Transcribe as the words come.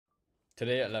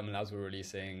Today at ElevenLabs, we're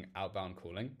releasing outbound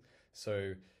calling.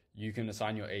 So you can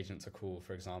assign your agent to call,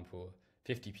 for example,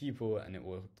 50 people, and it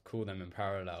will call them in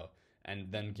parallel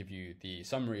and then give you the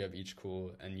summary of each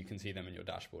call, and you can see them in your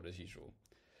dashboard as usual.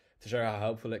 To show how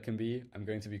helpful it can be, I'm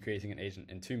going to be creating an agent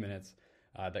in 2 minutes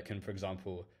that can, for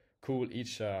example, call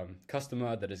each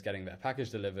customer that is getting their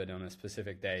package delivered on a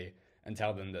specific day and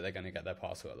tell them that they're going to get their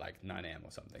parcel at like 9 a.m.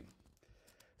 or something.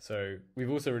 So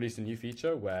we've also released a new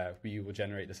feature where we will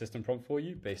generate the system prompt for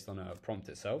you based on a prompt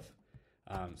itself.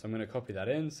 So I'm going to copy that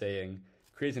in, saying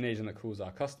create an agent that calls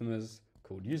our customers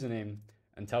called username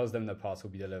and tells them their parcel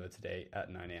will be delivered today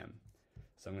at 9 a.m.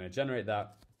 So I'm going to generate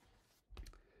that.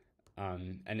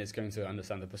 And it's going to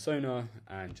understand the persona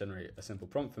and generate a simple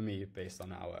prompt for me based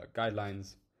on our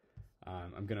guidelines.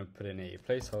 I'm going to put in a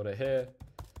placeholder here.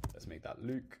 Let's make that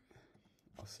Luke.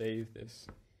 I'll save this.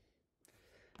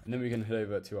 And then we can head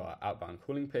over to our outbound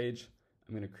calling page.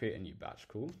 I'm going to create a new batch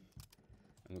call.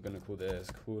 And we're going to call this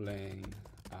calling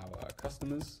our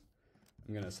customers.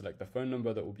 I'm going to select the phone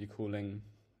number that we'll be calling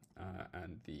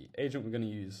and the agent we're going to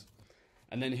use.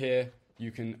 And then here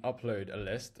you can upload a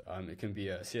list. It can be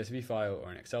a CSV file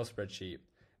or an Excel spreadsheet.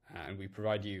 And we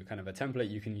provide you kind of a template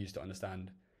you can use to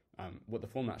understand what the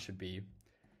format should be.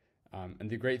 And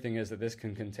the great thing is that this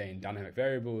can contain dynamic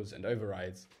variables and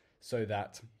overrides so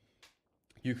that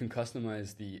you can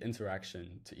customize the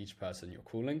interaction to each person you're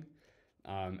calling.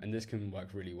 And this can work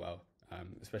really well,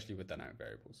 especially with dynamic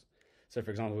variables. So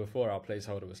for example, before our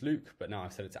placeholder was Luke, but now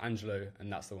I've set it to Angelo,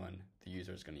 and that's the one the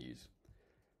user is going to use.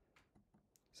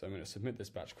 So I'm going to submit this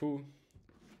batch call,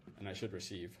 and I should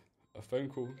receive a phone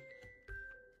call.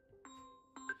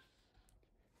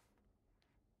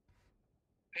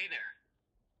 Hey there.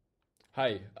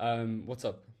 Hi, what's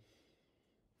up?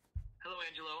 Hello,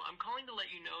 Angelo. I'm calling to let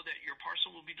you know that your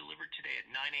parcel will be delivered today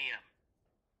at 9 a.m.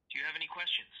 Do you have any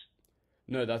questions?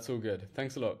 No, that's all good.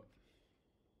 Thanks a lot.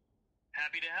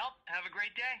 Happy to help. Have a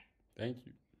great day. Thank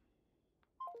you.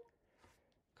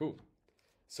 Cool.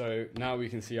 So now we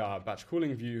can see our batch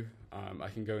calling view. I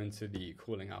can go into the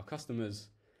calling our customers,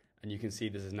 and you can see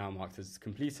this is now marked as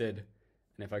completed.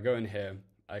 And if I go in here,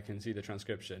 I can see the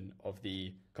transcription of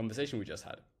the conversation we just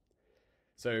had.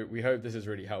 So we hope this is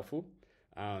really helpful,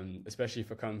 especially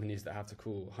for companies that have to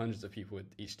call hundreds of people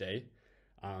each day.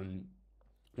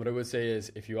 What I would say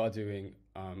is if you are doing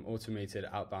automated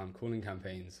outbound calling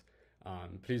campaigns,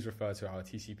 please refer to our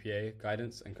TCPA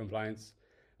guidance and compliance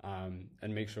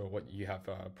and make sure what you have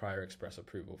prior express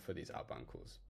approval for these outbound calls.